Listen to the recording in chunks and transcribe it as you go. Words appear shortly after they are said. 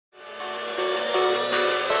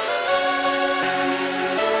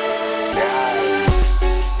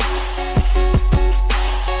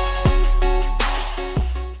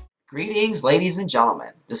Greetings, ladies and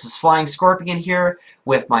gentlemen. This is Flying Scorpion here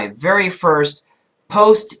with my very first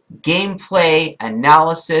post-gameplay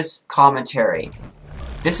analysis commentary.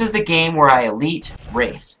 This is the game where I elite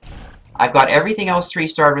Wraith. I've got everything else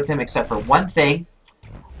 3-starred with him except for one thing.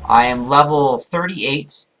 I am level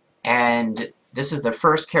 38, and this is the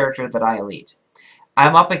first character that I elite.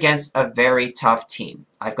 I'm up against a very tough team.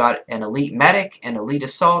 I've got an elite medic, an elite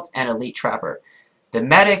assault, and elite trapper. The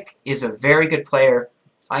medic is a very good player.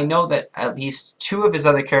 I know that at least 2 of his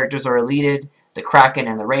other characters are elated, the Kraken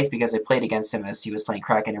and the Wraith, because I played against him as he was playing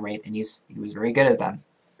Kraken and Wraith, and he was very good at them.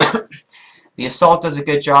 The Assault does a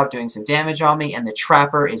good job doing some damage on me, and the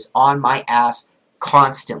Trapper is on my ass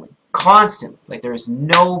constantly. Constantly. Like, there's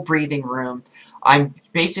no breathing room. I'm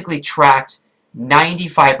basically tracked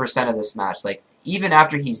 95% of this match. Like, even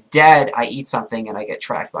after he's dead, I eat something and I get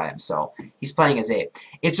tracked by him. So, he's playing as Abe.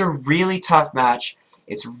 It's a really tough match.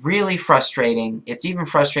 It's really frustrating. It's even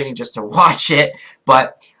frustrating just to watch it,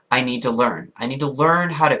 but I need to learn. I need to learn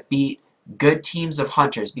how to beat good teams of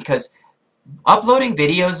hunters, because uploading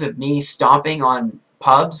videos of me stomping on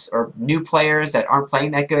pubs or new players that aren't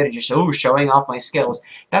playing that good and just showing off my skills,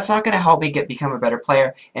 that's not going to help me become a better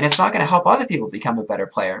player, and it's not going to help other people become a better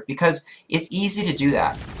player, because it's easy to do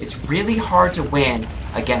that. It's really hard to win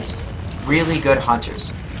against really good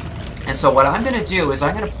hunters. And so what I'm going to do is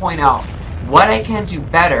I'm going to point out what I can do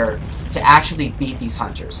better to actually beat these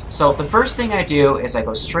hunters. So the first thing I do is I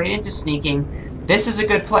go straight into sneaking. This is a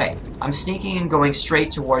good play. I'm sneaking and going straight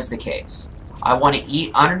towards the caves. I want to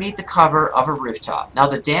eat underneath the cover of a rooftop. Now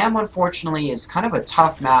the dam, unfortunately, is kind of a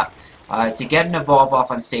tough map to get an evolve off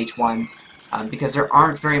on stage 1 because there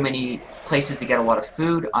aren't very many places to get a lot of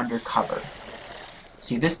food under cover.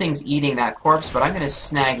 See, this thing's eating that corpse, but I'm going to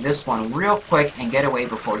snag this one real quick and get away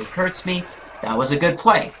before he hurts me. That was a good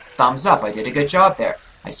play. Thumbs up, I did a good job there.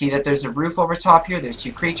 I see that there's a roof over top here, there's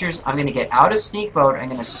 2 creatures. I'm going to get out of sneak mode, I'm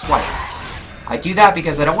going to swipe. I do that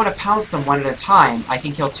because I don't want to pounce them one at a time. I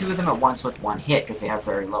can kill 2 of them at once with 1 hit because they have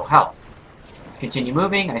very low health. Continue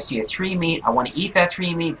moving, I see a 3 meat. I want to eat that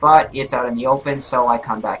 3 meat, but it's out in the open, so I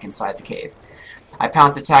come back inside the cave. I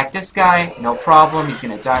pounce attack this guy, no problem, he's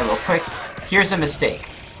going to die real quick. Here's a mistake.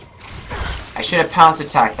 I should have pounce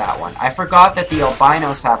attacked that one. I forgot that the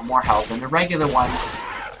albinos have more health than the regular ones.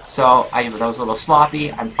 So, that was a little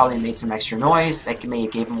sloppy. I probably made some extra noise. That may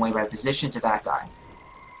have given away my position to that guy.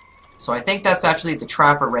 So I think that's actually the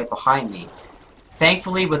Trapper right behind me.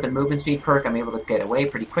 Thankfully, with the movement speed perk, I'm able to get away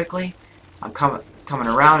pretty quickly. I'm coming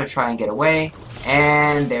around to try and get away.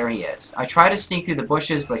 And there he is. I try to sneak through the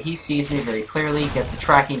bushes, but he sees me very clearly. Gets the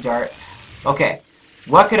tracking dart. Okay,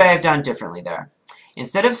 what could I have done differently there?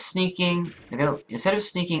 Instead of sneaking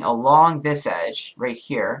along this edge, right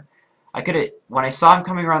here, I could have, when I saw him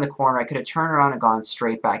coming around the corner, I could have turned around and gone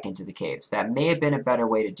straight back into the caves. That may have been a better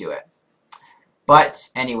way to do it. But,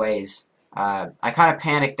 anyways, I kind of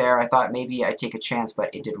panicked there. I thought maybe I'd take a chance,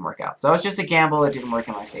 but it didn't work out. So it was just a gamble. It didn't work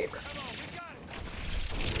in my favor.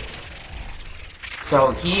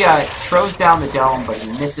 So he throws down the dome, but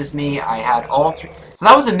he misses me. I had all 3. So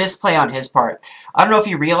that was a misplay on his part. I don't know if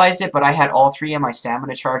he realized it, but I had all 3 of my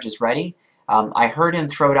stamina charges ready. I heard him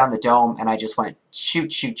throw down the dome, and I just went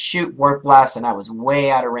shoot, shoot, shoot, warp blast, and I was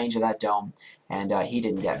way out of range of that dome, and he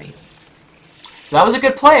didn't get me. So that was a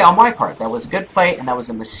good play on my part. That was a good play, and that was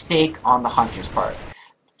a mistake on the hunter's part.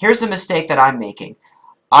 Here's the mistake that I'm making.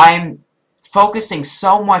 I'm focusing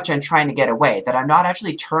so much on trying to get away that I'm not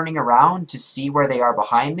actually turning around to see where they are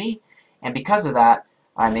behind me, and because of that,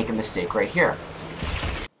 I make a mistake right here.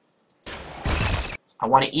 I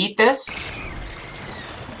want to eat this,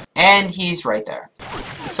 and he's right there.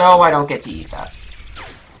 So I don't get to eat that.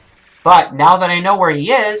 But now that I know where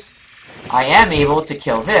he is, I am able to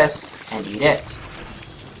kill this and eat it.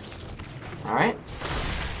 Alright?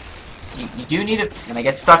 So you do need to... And I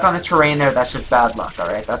get stuck on the terrain there, that's just bad luck,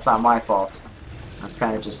 alright? That's not my fault. That's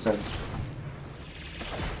kind of just some...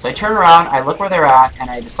 So I turn around, I look where they're at, and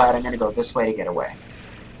I decide I'm going to go this way to get away.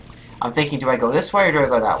 I'm thinking, do I go this way or do I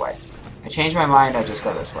go that way? I change my mind, I just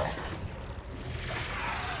go this way.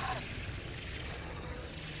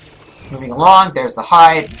 Moving along, there's the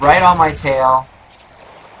hide, right on my tail.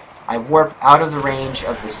 I warp out of the range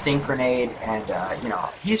of the stink grenade, and, you know,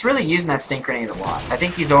 he's really using that stink grenade a lot. I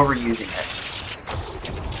think he's overusing it.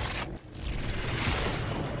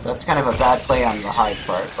 So that's kind of a bad play on the hide's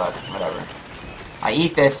part, but whatever. I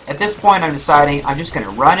eat this. At this point, I'm deciding I'm just going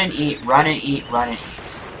to run and eat, run and eat, run and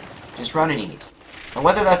eat. Just run and eat. And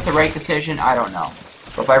whether that's the right decision, I don't know.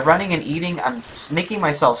 But by running and eating, I'm making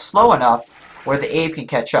myself slow enough where the Abe can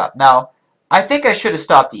catch up. Now, I think I should have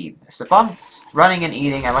stopped to eat this. If I'm running and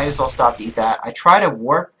eating, I might as well stop to eat that. I try to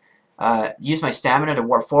warp use my stamina to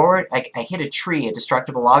warp forward, I hit a tree, a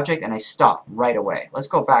destructible object, and I stop right away. Let's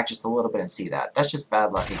go back just a little bit and see that. That's just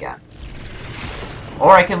bad luck again.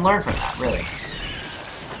 Or I can learn from that, really.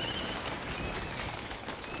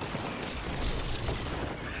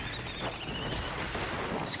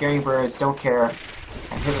 Scaring birds, don't care.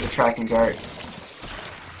 I'm hit with a tracking dart.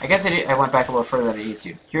 I guess I went back a little further than I used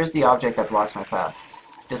to. Here's the object that blocks my path.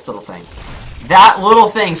 This little thing. That little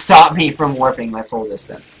thing stopped me from warping my full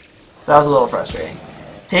distance. That was a little frustrating.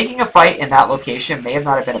 Taking a fight in that location may have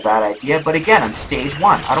not have been a bad idea, but again, I'm stage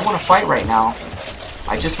 1. I don't want to fight right now.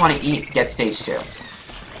 I just want to get stage 2.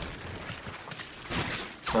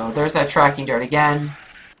 So there's that tracking dart again.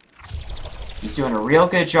 He's doing a real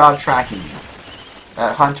good job tracking me.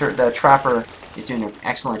 That hunter, the trapper, is doing an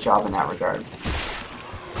excellent job in that regard.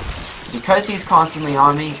 Because he's constantly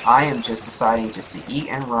on me, I am just deciding just to eat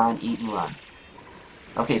and run, eat and run.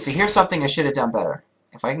 Okay, so here's something I should have done better.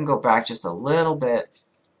 If I can go back just a little bit.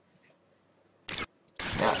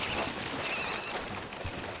 Yeah.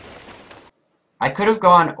 I could have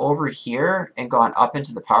gone over here and gone up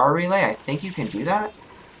into the power relay. I think you can do that.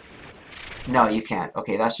 No, you can't.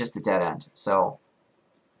 Okay, that's just a dead end. So,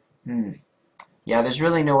 yeah, there's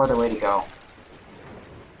really no other way to go.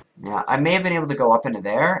 Yeah, I may have been able to go up into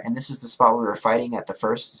there, and this is the spot we were fighting at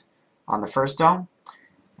on the first dome.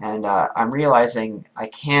 And I'm realizing I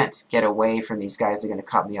can't get away from these guys that are going to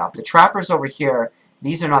cut me off. The trappers over here,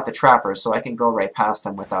 these are not the trappers, so I can go right past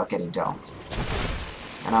them without getting domed.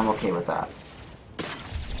 And I'm okay with that.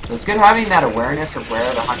 So it's good having that awareness of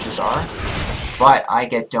where the hunters are, but I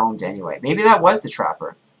get domed anyway. Maybe that was the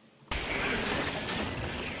trapper.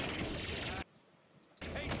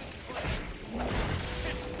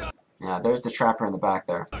 Yeah, there's the trapper in the back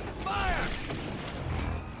there.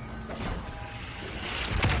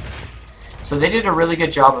 So they did a really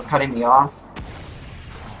good job of cutting me off.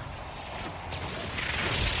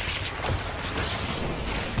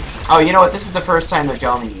 Oh, you know what? This is the first time they're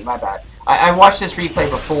doming me. My bad. I watched this replay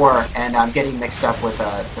before, and I'm getting mixed up with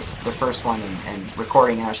the first one and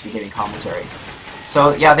recording and actually giving commentary.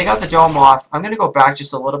 So, yeah, they got the dome off. I'm going to go back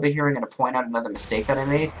just a little bit here. I'm going to point out another mistake that I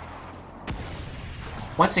made.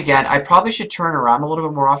 Once again, I probably should turn around a little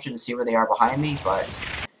bit more often to see where they are behind me, but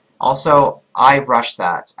also, I rushed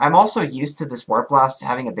that. I'm also used to this warp blast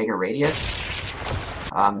having a bigger radius.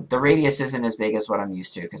 The radius isn't as big as what I'm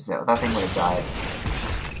used to, because that thing would have died.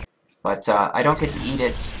 But I don't get to eat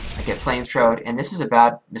it. I get flamethrowed, and this is a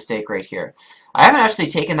bad mistake right here. I haven't actually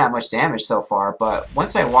taken that much damage so far, but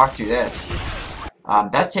once I walk through this,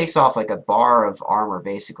 that takes off like a bar of armor,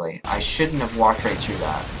 basically. I shouldn't have walked right through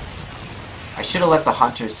that. I should have let the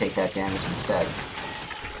hunters take that damage instead.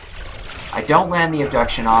 I don't land the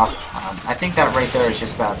abduction off. I think that right there is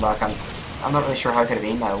just bad luck. I'm not really sure how I could have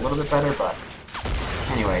aimed that a little bit better, but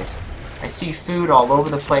anyways. I see food all over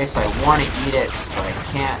the place. I want to eat it, but I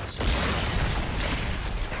can't.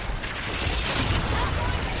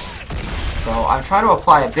 So I'm trying to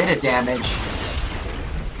apply a bit of damage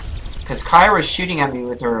because Kyra's shooting at me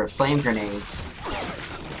with her flame grenades.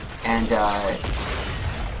 And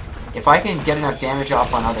if I can get enough damage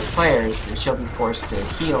off on other players, then she'll be forced to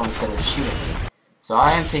heal instead of shooting me. So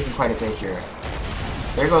I am taking quite a bit here.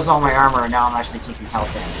 There goes all my armor, and now I'm actually taking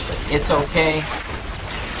health damage. But it's okay,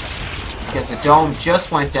 because the dome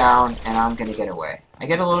just went down, and I'm going to get away. I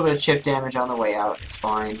get a little bit of chip damage on the way out. It's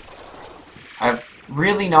fine. I've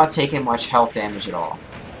really not taken much health damage at all.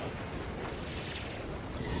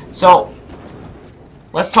 So,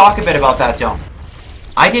 let's talk a bit about that dome.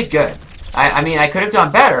 I did good. I mean, I could have done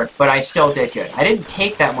better, but I still did good. I didn't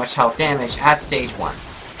take that much health damage at stage 1.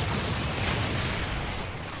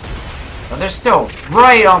 But they're still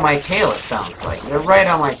right on my tail, it sounds like. They're right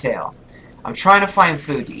on my tail. I'm trying to find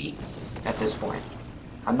food to eat at this point.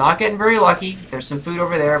 I'm not getting very lucky. There's some food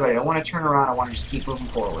over there, but I don't want to turn around. I want to just keep moving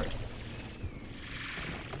forward.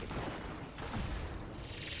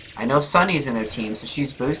 I know Sunny's in their team, so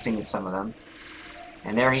she's boosting some of them.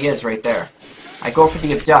 And there he is right there. I go for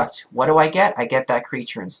the abduct. What do I get? I get that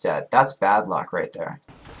creature instead. That's bad luck right there.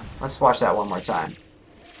 Let's watch that one more time.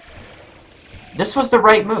 This was the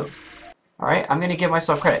right move. Alright, I'm going to give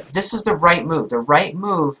myself credit. This is the right move. The right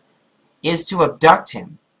move is to abduct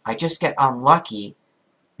him. I just get unlucky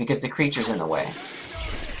because the creature's in the way.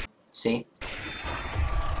 See?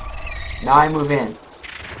 Now I move in.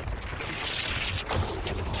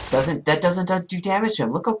 That doesn't do damage to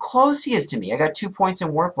him. Look how close he is to me. I got 2 points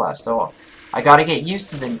in Warp Blast, so I got to get used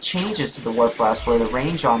to the changes to the Warp Blast where the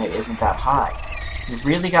range on it isn't that high. You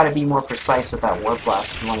really got to be more precise with that Warp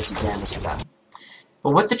Blast if you want to do damage to them.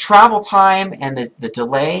 But with the travel time and the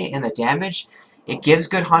delay and the damage, it gives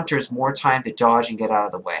good hunters more time to dodge and get out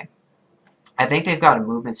of the way. I think they've got a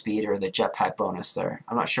movement speed or the jetpack bonus there.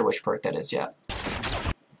 I'm not sure which perk that is yet.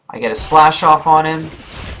 I get a slash off on him.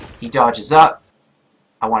 He dodges up.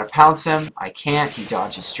 I want to pounce him. I can't. He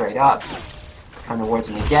dodges straight up. Come towards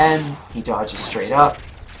him again. He dodges straight up.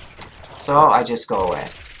 So I just go away.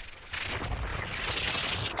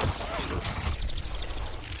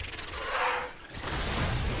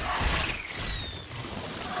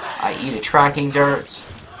 I eat a tracking dirt.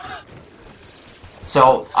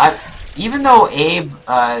 So even though Abe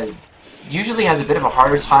usually has a bit of a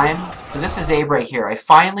harder time, so this is Abe right here. I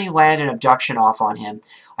finally land an abduction off on him.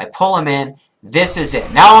 I pull him in. This is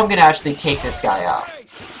it. Now I'm going to actually take this guy out.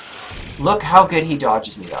 Look how good he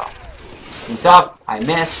dodges me, though. He's up. I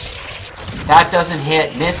miss. That doesn't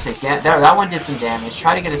hit. Miss again. There, that one did some damage.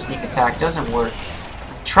 Try to get a sneak attack. Doesn't work.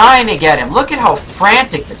 Trying to get him. Look at how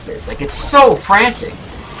frantic this is. Like, it's so frantic.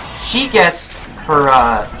 She gets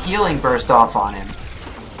her healing burst off on him.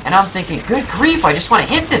 And I'm thinking, good grief, I just want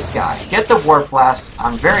to hit this guy. Get the warp blast.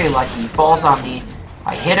 I'm very lucky. He falls on me.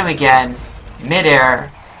 I hit him again.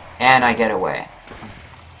 Midair. And I get away.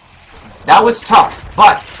 That was tough.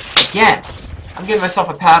 But, again, I'm giving myself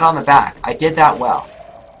a pat on the back. I did that well.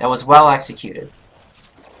 That was well executed.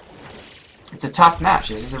 It's a tough match.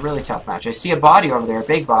 This is a really tough match. I see a body over there, a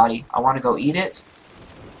big body. I want to go eat it.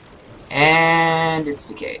 And it's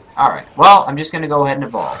decayed. Alright, well, I'm just going to go ahead and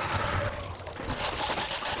evolve.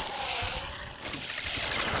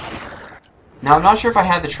 Now, I'm not sure if I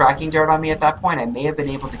had the tracking dart on me at that point. I may have been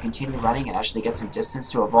able to continue running and actually get some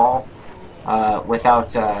distance to evolve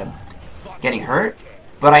without getting hurt.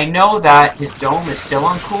 But I know that his dome is still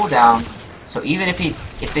on cooldown, so even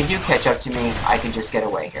if they do catch up to me, I can just get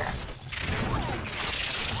away here.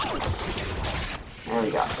 There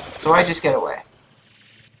we go. So I just get away.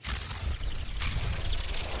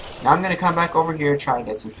 Now I'm going to come back over here and try and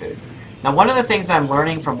get some food. Now, one of the things I'm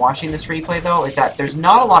learning from watching this replay, though, is that there's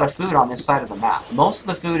not a lot of food on this side of the map. Most of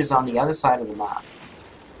the food is on the other side of the map.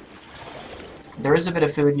 There is a bit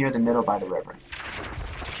of food near the middle by the river.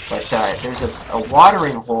 But there's a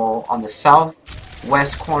watering hole on the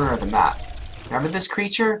southwest corner of the map. Remember this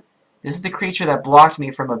creature? This is the creature that blocked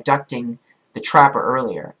me from abducting the trapper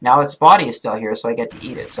earlier. Now its body is still here, so I get to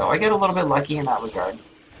eat it. So I get a little bit lucky in that regard.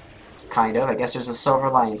 Kind of. I guess there's a silver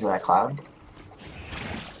lining to that cloud.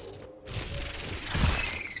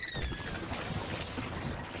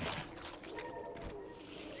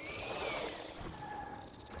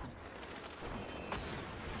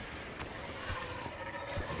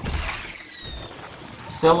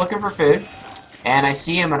 Still looking for food. And I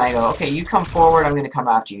see him and I go, okay, you come forward, I'm going to come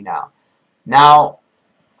after you now. Now,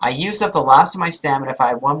 I used up the last of my stamina. If I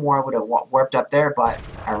had one more, I would have warped up there, but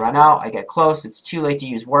I run out, I get close, it's too late to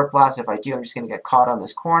use Warp Blast. If I do, I'm just going to get caught on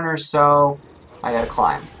this corner, so I gotta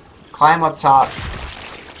climb. Climb up top.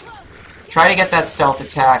 Try to get that stealth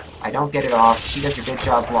attack. I don't get it off. She does a good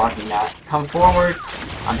job blocking that. Come forward.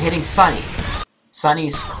 I'm hitting Sunny.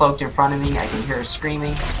 Sunny's cloaked in front of me. I can hear her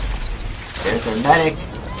screaming. There's their medic.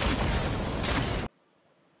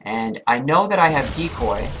 And I know that I have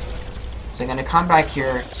decoy, so I'm going to come back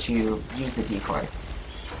here to use the decoy.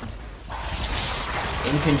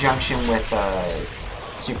 In conjunction with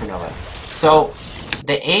Supernova. So,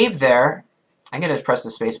 the Abe there, I'm going to press the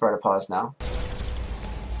spacebar to pause now.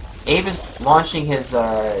 Abe is launching his,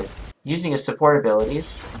 using his support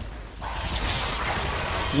abilities.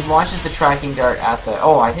 He launches the tracking dart at the,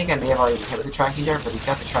 oh, I think I may have already hit with the tracking dart, but he's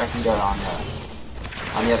got the tracking dart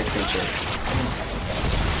on the other creature.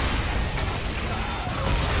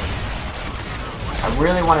 I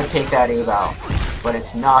really want to take that Abe out, but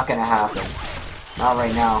it's not going to happen. Not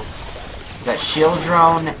right now. That shield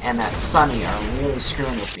drone and that Sunny are really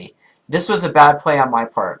screwing with me. This was a bad play on my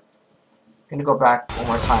part. I'm going to go back one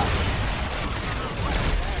more time.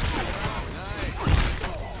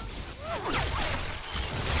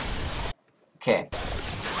 Okay.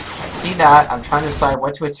 I see that. I'm trying to decide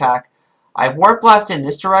what to attack. I Warp Blast in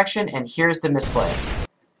this direction, and here's the misplay.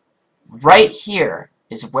 Right here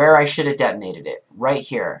is where I should have detonated it. Right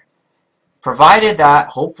here. Provided that,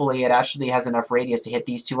 hopefully, it actually has enough radius to hit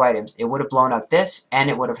these two items, it would have blown up this, and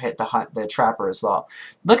it would have hit the trapper as well.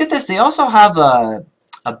 Look at this. They also have a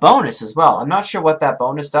bonus as well. I'm not sure what that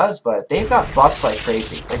bonus does, but they've got buffs like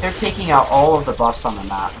crazy. Like, they're taking out all of the buffs on the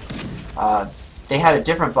map. They had a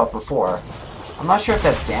different buff before. I'm not sure if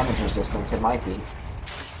that's damage resistance. It might be.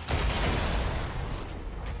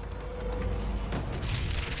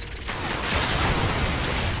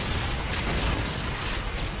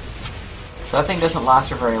 So that thing doesn't last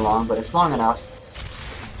for very long, but it's long enough.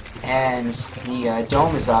 And the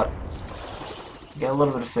dome is up. Get a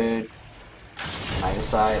little bit of food. And I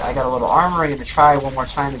decide I got a little armor, I'm going to try one more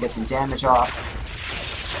time to get some damage off.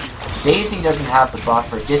 Daisy doesn't have the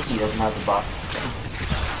buff, or Disty doesn't have the buff.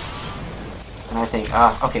 And I think,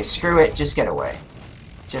 okay, screw it, just get away.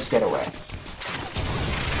 Just get away.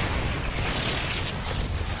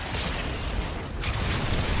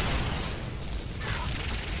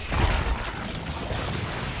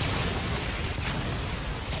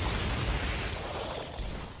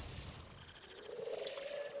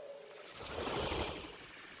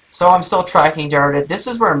 So I'm still tracking darted. This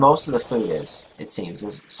is where most of the food is, it seems.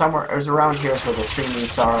 Is somewhere, there's around here is where the 3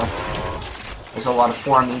 meats are. There's a lot of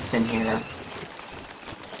 4 meats in here.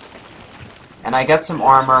 And I got some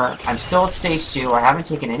armor. I'm still at stage 2. I haven't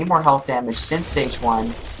taken any more health damage since stage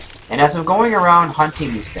 1. And as I'm going around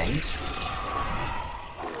hunting these things,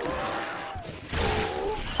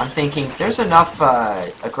 I'm thinking there's enough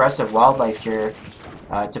aggressive wildlife here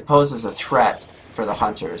to pose as a threat for the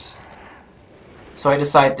hunters. So I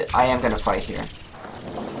decide that I am going to fight here.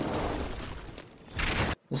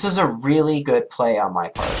 This is a really good play on my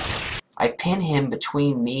part. I pin him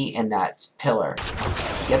between me and that pillar.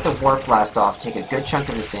 Get the Warp Blast off, take a good chunk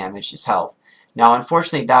of his damage, his health. Now,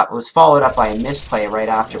 unfortunately, that was followed up by a misplay right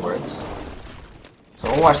afterwards.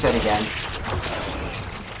 So we'll watch that again.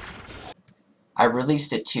 I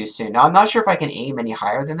released it too soon. Now, I'm not sure if I can aim any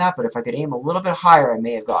higher than that, but if I could aim a little bit higher, I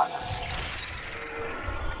may have gotten it.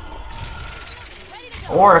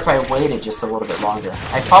 Or if I waited just a little bit longer.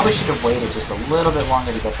 I probably should have waited just a little bit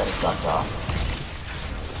longer to get that abduct off.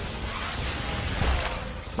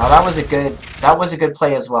 Now that was a good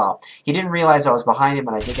play as well. He didn't realize I was behind him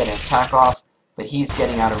and I did get an attack off, but he's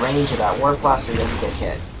getting out of range of that Warp Blast so he doesn't get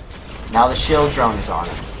hit. Now the shield drone is on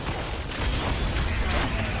him.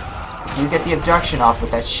 I do get the abduction off,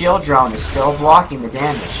 but that shield drone is still blocking the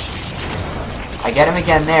damage. I get him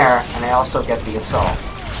again there, and I also get the assault.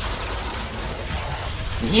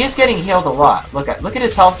 He is getting healed a lot. Look at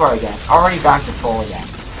his health bar again. It's already back to full again.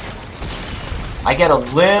 I get a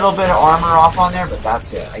little bit of armor off on there, but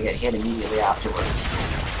that's it. I get hit immediately afterwards.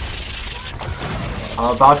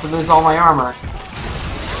 I'm about to lose all my armor.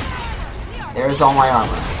 There's all my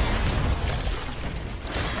armor.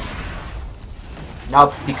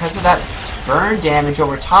 Now, because of that burn damage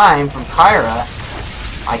over time from Kyra,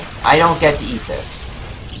 I don't get to eat this.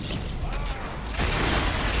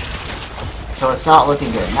 So it's not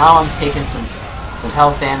looking good. Now I'm taking some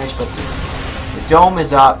health damage, but the dome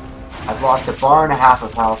is up. I've lost 1.5 bars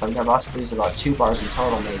of health. I'm about to lose about 2 bars in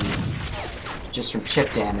total, maybe, just from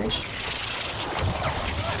chip damage.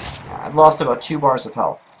 I've lost about 2 bars of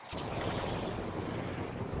health.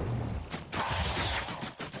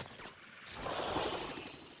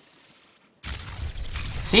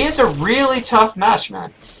 See, it's a really tough match,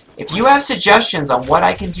 man. If you have suggestions on what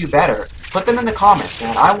I can do better, put them in the comments,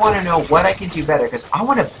 man. I want to know what I can do better, because I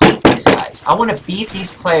want to beat these guys. I want to beat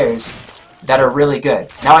these players that are really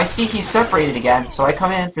good. Now I see he's separated again, so I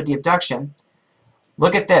come in for the abduction.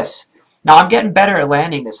 Look at this. Now I'm getting better at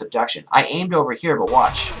landing this abduction. I aimed over here, but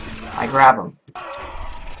watch. I grab him.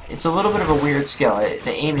 It's a little bit of a weird skill.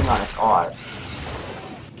 The aiming on it's odd.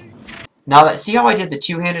 Now, see how I did the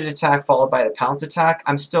two-handed attack followed by the pounce attack?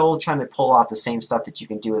 I'm still trying to pull off the same stuff that you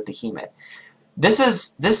can do with Behemoth. This,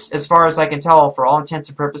 as far as I can tell, for all intents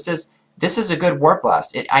and purposes, this is a good Warp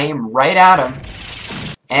Blast. I aim right at him,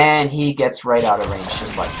 and he gets right out of range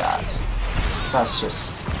just like that. That's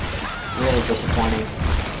just really disappointing.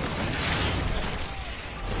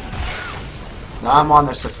 Now I'm on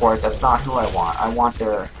their support. That's not who I want. I want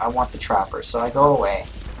the Trapper. So I go away.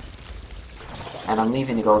 And I'm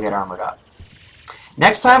leaving to go get armored up.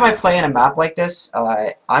 Next time I play in a map like this,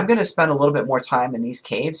 I'm going to spend a little bit more time in these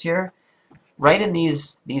caves here, right in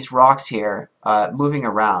these rocks here, moving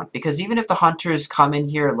around. Because even if the hunters come in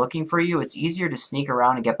here looking for you, it's easier to sneak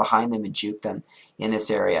around and get behind them and juke them in this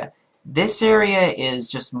area. This area is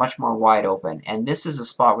just much more wide open, and this is a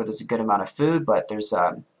spot where there's a good amount of food, but there's,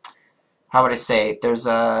 how would I say, there's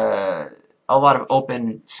a lot of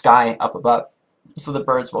open sky up above. So the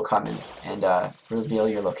birds will come in and reveal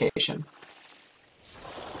your location.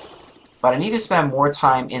 But I need to spend more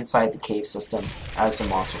time inside the cave system as the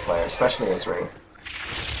monster player, especially as Wraith.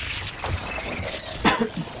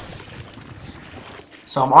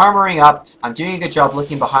 So I'm armoring up, I'm doing a good job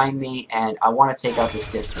looking behind me, and I want to take out this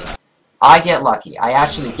Disty. I get lucky. I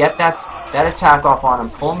actually get that attack off on him,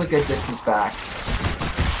 pull him a good distance back.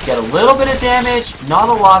 Get a little bit of damage, not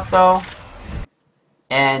a lot though.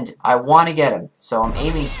 And I want to get him, so I'm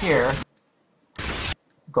aiming here,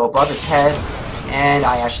 go above his head, and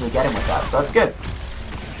I actually get him with that, so that's good.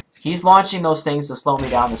 He's launching those things to slow me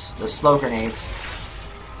down, the slow grenades.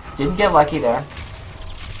 Didn't get lucky there.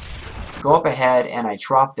 go up ahead and I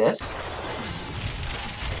drop this.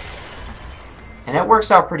 And it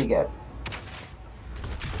works out pretty good.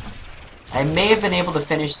 I may have been able to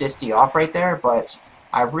finish Disty off right there, but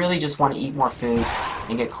I really just want to eat more food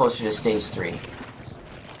and get closer to stage 3.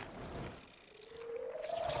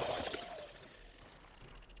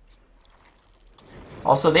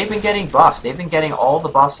 Also, they've been getting buffs. They've been getting all the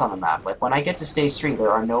buffs on the map. Like, when I get to stage 3,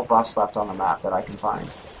 there are no buffs left on the map that I can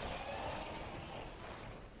find.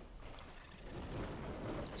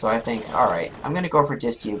 So I think, alright, I'm going to go for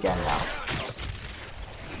Disty again now.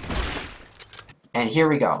 And here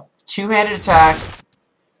we go. Two-handed attack,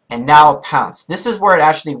 and now a pounce. This is where it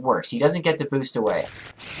actually works. He doesn't get to boost away.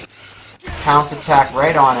 Pounce attack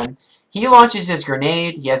right on him. He launches his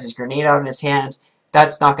grenade. He has his grenade out in his hand.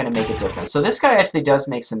 That's not going to make a difference. So this guy actually does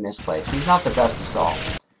make some misplays. He's not the best assault.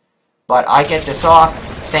 But I get this off,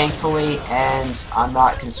 thankfully, and I'm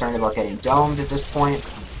not concerned about getting domed at this point.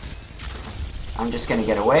 I'm just going to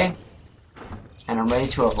get away. And I'm ready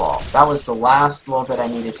to evolve. That was the last little bit I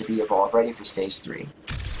needed to be evolved, ready for stage 3.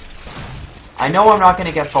 I know I'm not going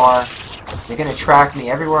to get far. They're going to track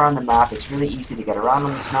me everywhere on the map. It's really easy to get around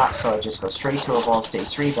on this map, so I just go straight to evolve stage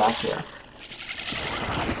 3 back here.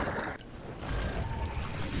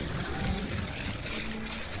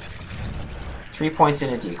 Three points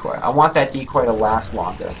in a decoy. I want that decoy to last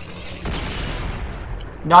longer.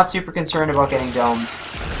 Not super concerned about getting domed.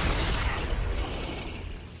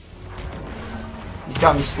 He's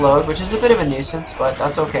got me slowed, which is a bit of a nuisance, but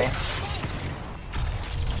that's okay.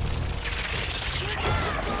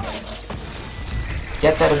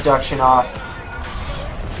 Get that abduction off.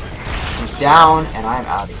 He's down, and I'm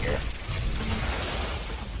out of here.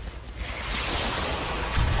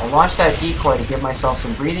 I launched that decoy to give myself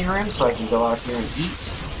some breathing room so I can go out here and eat.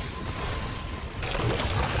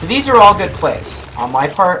 So these are all good plays. On my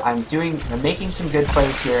part, I'm making some good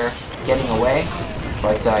plays here, getting away.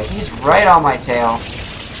 But he's right on my tail.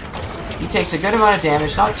 He takes a good amount of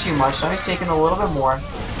damage, not too much. Now he's taking a little bit more.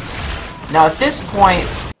 Now at this point,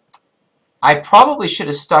 I probably should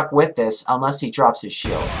have stuck with this unless he drops his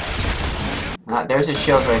shield. There's his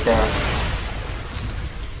shield right there.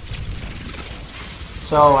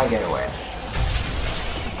 So I get away.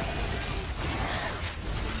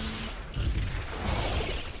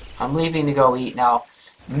 I'm leaving to go eat now.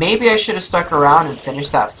 Maybe I should have stuck around and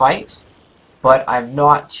finished that fight. But I'm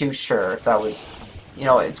not too sure if that was, you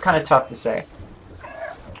know, it's kind of tough to say.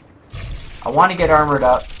 I want to get armored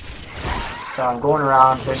up, so I'm going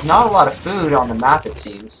around. There's not a lot of food on the map, it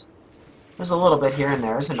seems. There's a little bit here and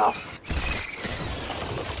there is enough.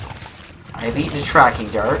 I've eaten a tracking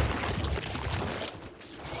dart.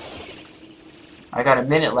 I got a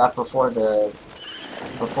minute left before the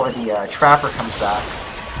trapper comes back.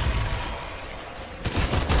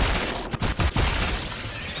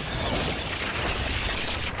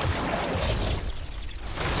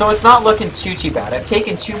 So it's not looking too bad. I've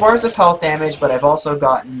taken 2 bars of health damage, but I've also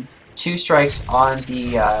gotten 2 strikes on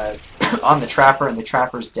the on the trapper, and the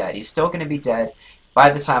trapper's dead. He's still going to be dead by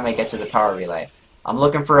the time I get to the power relay. I'm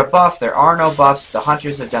looking for a buff. There are no buffs. The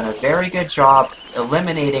hunters have done a very good job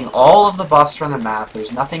eliminating all of the buffs from the map.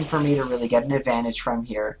 There's nothing for me to really get an advantage from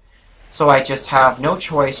here. So I just have no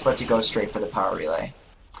choice but to go straight for the power relay.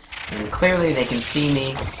 And clearly they can see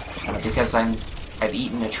me because I've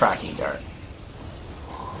eaten a tracking dart.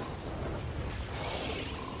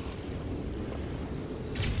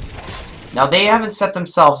 Now, they haven't set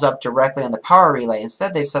themselves up directly on the power relay.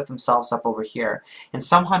 Instead, they've set themselves up over here. And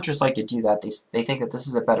some hunters like to do that. They think that this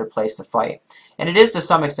is a better place to fight. And it is to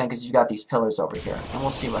some extent because you've got these pillars over here. And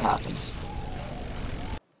we'll see what happens.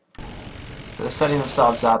 So they're setting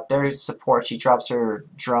themselves up. There's support. She drops her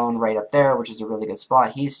drone right up there, which is a really good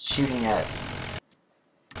spot. He's shooting at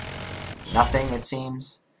nothing, it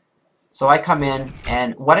seems. So I come in,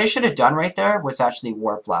 and what I should have done right there was actually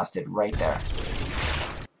warp blasted right there.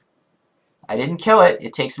 I didn't kill it.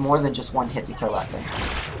 It takes more than just one hit to kill that thing.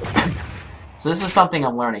 So this is something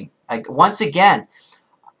I'm learning. Once again,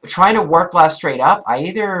 trying to warp blast straight up, I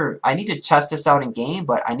need to test this out in game,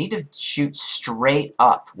 but I need to shoot straight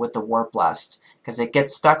up with the warp blast because it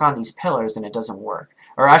gets stuck on these pillars and it doesn't work.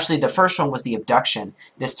 Or actually, the first one was the abduction.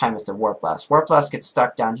 This time it's the warp blast. Warp blast gets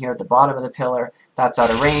stuck down here at the bottom of the pillar. That's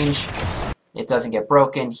out of range. It doesn't get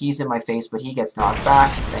broken. He's in my face, but he gets knocked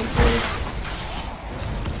back, thankfully.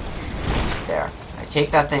 There. I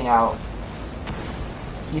take that thing out.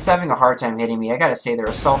 He's having a hard time hitting me. I gotta say, their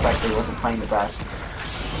assault actually wasn't playing the best.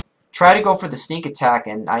 Try to go for the sneak attack,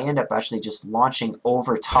 and I end up actually just launching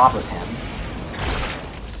over top of him.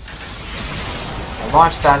 I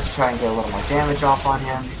launched that to try and get a little more damage off on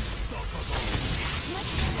him.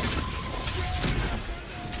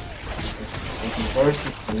 thinking, there's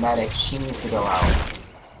the medic. She needs to go out.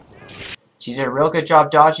 She did a real good job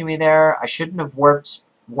dodging me there. I shouldn't have warp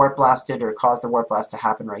blasted or caused the warp blast to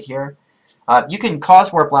happen right here. You can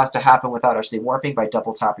cause warp blast to happen without actually warping by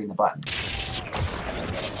double tapping the button.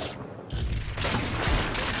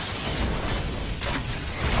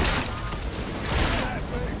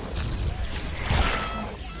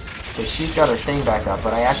 So she's got her thing back up,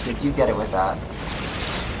 but I actually do get it with that.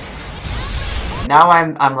 Now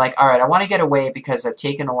I'm like, all right, I want to get away because I've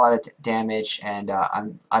taken a lot of damage and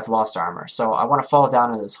I've lost armor. So I want to fall down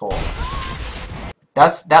into this hole.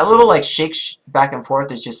 That little like shake back and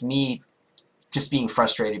forth is just me just being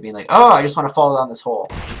frustrated, being like, oh, I just want to fall down this hole.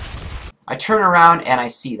 I turn around and I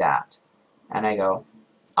see that. And I go,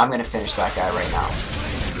 I'm going to finish that guy right now.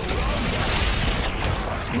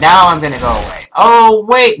 Now I'm going to go away. Oh,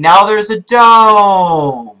 wait, now there's a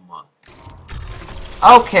dome.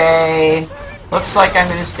 Okay. Looks like I'm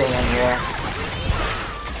going to stay in here.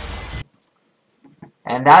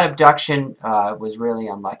 And that abduction was really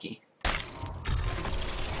unlucky.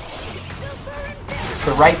 It's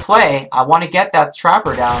the right play. I want to get that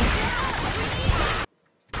trapper down.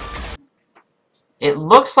 It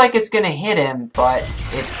looks like it's going to hit him, but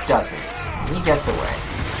it doesn't. He gets away.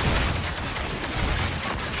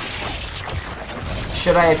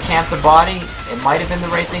 Should I have camped the body? It might have been the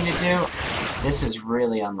right thing to do. This is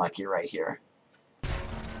really unlucky right here.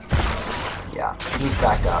 Yeah, he's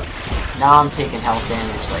back up. Now I'm taking health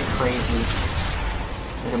damage like crazy.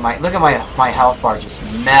 Look at my health bar just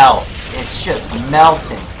melts. It's just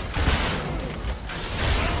melting.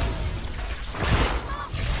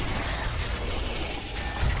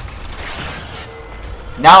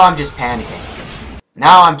 Now I'm just panicking.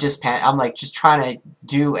 Now I'm like just trying to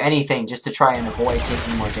do anything just to try and avoid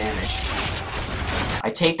taking more damage.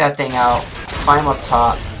 I take that thing out, climb up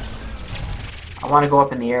top. I want to go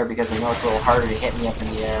up in the air because I know it's a little harder to hit me up in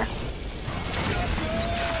the air.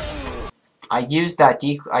 I used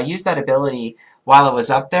that ability while I was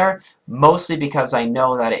up there, mostly because I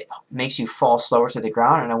know that it makes you fall slower to the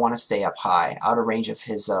ground, and I want to stay up high, out of range of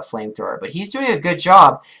his flamethrower. But he's doing a good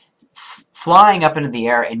job flying up into the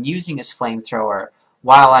air and using his flamethrower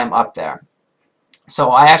while I'm up there. So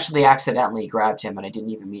I actually accidentally grabbed him, and I didn't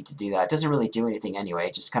even mean to do that. It doesn't really do anything anyway,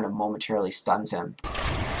 it just kind of momentarily stuns him.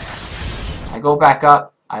 I go back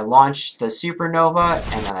up, I launch the supernova,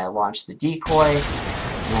 and then I launch the decoy,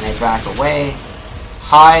 and then I back away.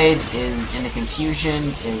 Hyde is in the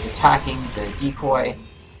confusion, is attacking the decoy,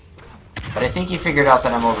 but I think he figured out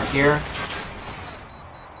that I'm over here.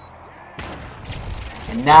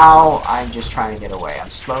 And now I'm just trying to get away. I'm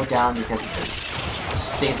slowed down because of the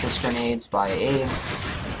stasis grenades by Abe,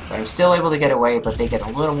 but I'm still able to get away, but they get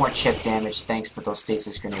a little more chip damage thanks to those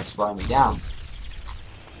stasis grenades slowing me down.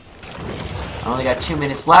 I only got 2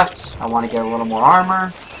 minutes left. I want to get a little more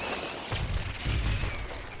armor.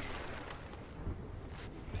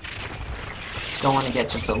 Just going to get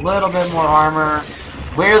just a little bit more armor.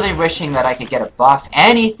 Really wishing that I could get a buff.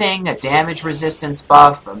 Anything, a damage resistance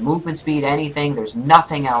buff, a movement speed, anything. There's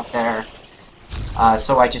nothing out there.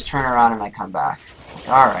 So I just turn around and I come back. Like,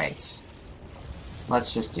 alright.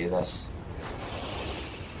 Let's just do this.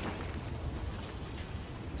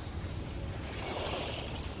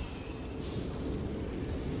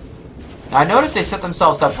 Now I notice they set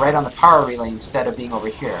themselves up right on the power relay instead of being over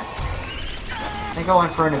here. They go in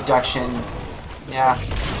for an abduction. Yeah,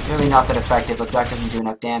 really not that effective. Abduct doesn't do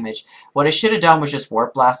enough damage. What I should have done was just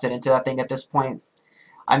warp blast it into that thing at this point.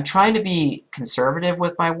 I'm trying to be conservative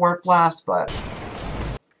with my warp blast, but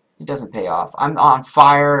it doesn't pay off. I'm on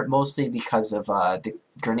fire mostly because of the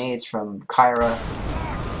grenades from Kyra.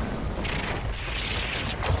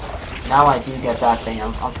 Now I do get that thing.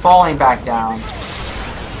 I'm falling back down.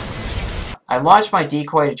 I launched my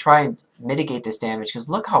decoy to try and mitigate this damage because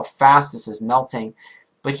look how fast this is melting.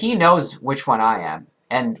 But he knows which one I am.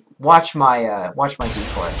 And watch my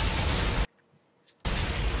decoy.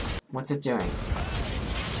 What's it doing?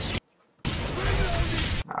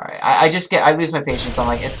 Alright, I lose my patience. I'm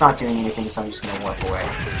like, it's not doing anything, so I'm just gonna warp away.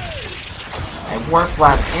 I warp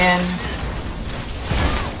blast in.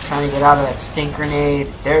 Trying to get out of that stink grenade.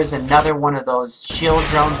 There's another one of those shield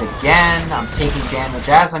drones again. I'm taking damage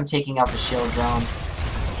as I'm taking out the shield drone.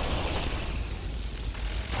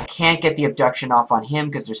 I can't get the abduction off on him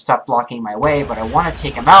because there's stuff blocking my way, but I want to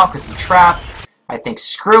take him out because I'm trapped. I think,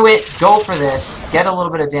 screw it, go for this. Get a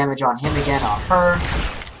little bit of damage on him again, on her.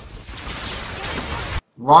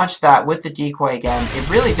 Launch that with the decoy again. It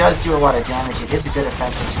really does do a lot of damage. It is a good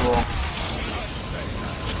offensive tool.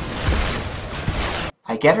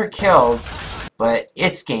 I get her killed, but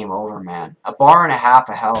it's game over, man. 1.5 bars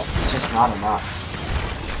of health, it's just not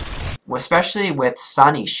enough. especially with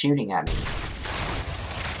Sunny shooting at me.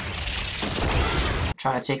 I'm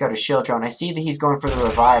trying to take out a shield drone. I see that he's going for the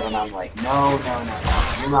revive, and I'm like, no, no, no,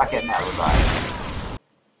 no. You're not getting that revive.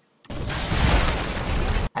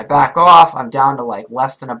 I back off. I'm down to like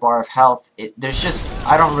less than a bar of health.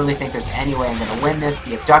 I don't really think there's any way I'm going to win this.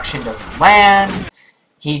 The abduction doesn't land.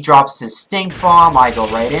 He drops his stink bomb. I go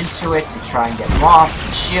right into it to try and get him off.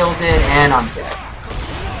 He's shielded, and I'm dead.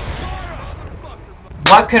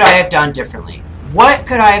 What could I have done differently? What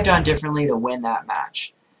could I have done differently to win that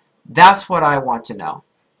match? That's what I want to know.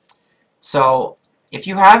 So, if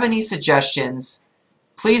you have any suggestions,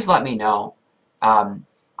 please let me know.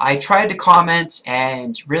 I tried to comment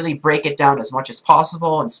and really break it down as much as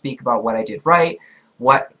possible and speak about what I did right,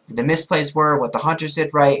 what the misplays were, what the hunters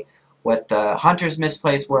did right, what the hunters'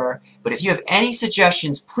 misplays were. But if you have any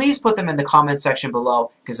suggestions, please put them in the comment section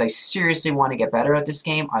below, because I seriously want to get better at this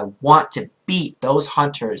game. I want to beat those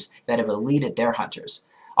hunters that have eluded their hunters.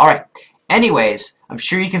 Alright, anyways, I'm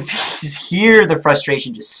sure you can hear the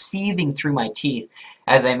frustration just seething through my teeth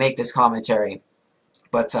as I make this commentary.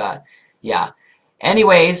 But, yeah.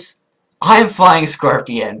 Anyways, I'm Flying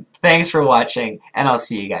Scorpion. Thanks for watching, and I'll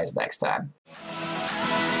see you guys next time.